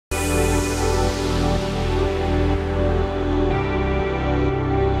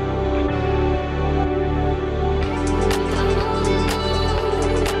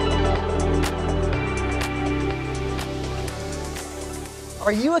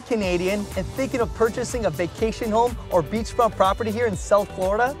Are you a Canadian and thinking of purchasing a vacation home or beachfront property here in South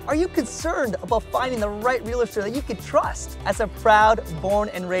Florida? Are you concerned about finding the right realtor that you can trust? As a proud, born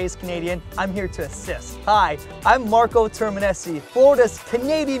and raised Canadian, I'm here to assist. Hi, I'm Marco Terminesi, Florida's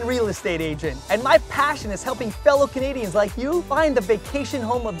Canadian real estate agent, and my passion is helping fellow Canadians like you find the vacation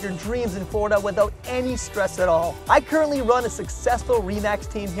home of your dreams in Florida without any stress at all. I currently run a successful RE/MAX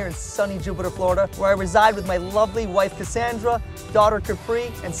team here in sunny Jupiter, Florida, where I reside with my lovely wife Cassandra, daughter Capri,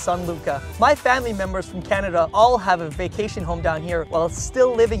 and son Luca. My family members from Canada all have a vacation home down here while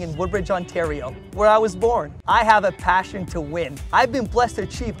still living in Woodbridge, Ontario, where I was born. I have a passion to win. I've been blessed to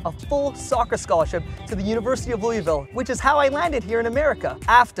achieve a full soccer scholarship to the University of Louisville, which is how I landed here in America.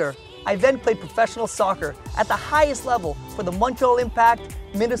 After, I then played professional soccer at the highest level for the Montreal Impact,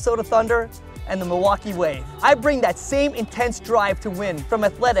 Minnesota Thunder, and the Milwaukee Wave. I bring that same intense drive to win from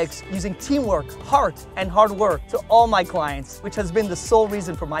athletics using teamwork, heart, and hard work to all my clients, which has been the sole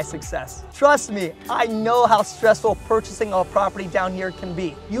reason for my success. Trust me, I know how stressful purchasing a property down here can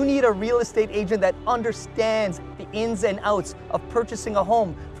be. You need a real estate agent that understands the ins and outs of purchasing a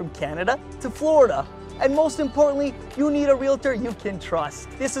home from Canada to Florida. And most importantly, you need a realtor you can trust.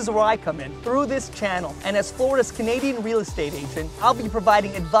 This is where I come in, through this channel. And as Florida's Canadian real estate agent, I'll be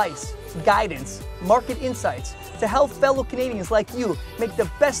providing advice, guidance, market insights to help fellow Canadians like you make the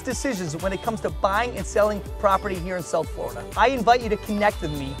best decisions when it comes to buying and selling property here in South Florida. I invite you to connect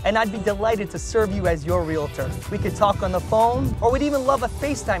with me, and I'd be delighted to serve you as your realtor. We could talk on the phone, or we'd even love a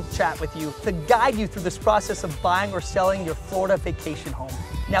FaceTime chat with you to guide you through this process of buying or selling your Florida vacation home.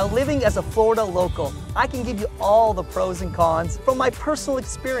 Now, living as a Florida local, I can give you all the pros and cons from my personal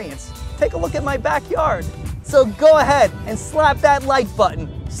experience. Take a look at my backyard. So go ahead and slap that like button,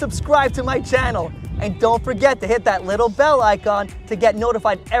 subscribe to my channel, and don't forget to hit that little bell icon to get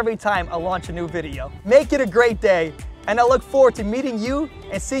notified every time I launch a new video. Make it a great day, and I look forward to meeting you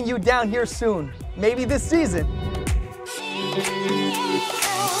and seeing you down here soon, maybe this season.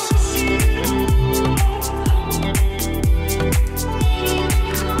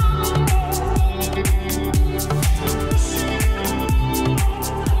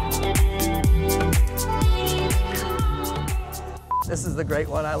 This is the great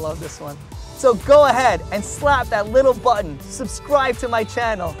one, I love this one. So go ahead and slap that little button, subscribe to my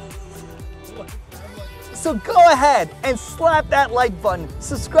channel. So go ahead and slap that like button,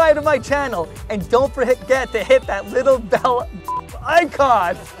 subscribe to my channel, and don't forget to hit that little bell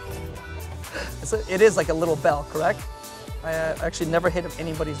icon. So it is like a little bell, correct? I actually never hit if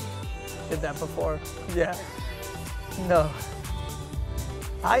anybody's did that before. Yeah, no.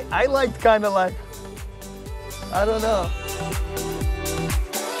 I liked kind of like, I don't know.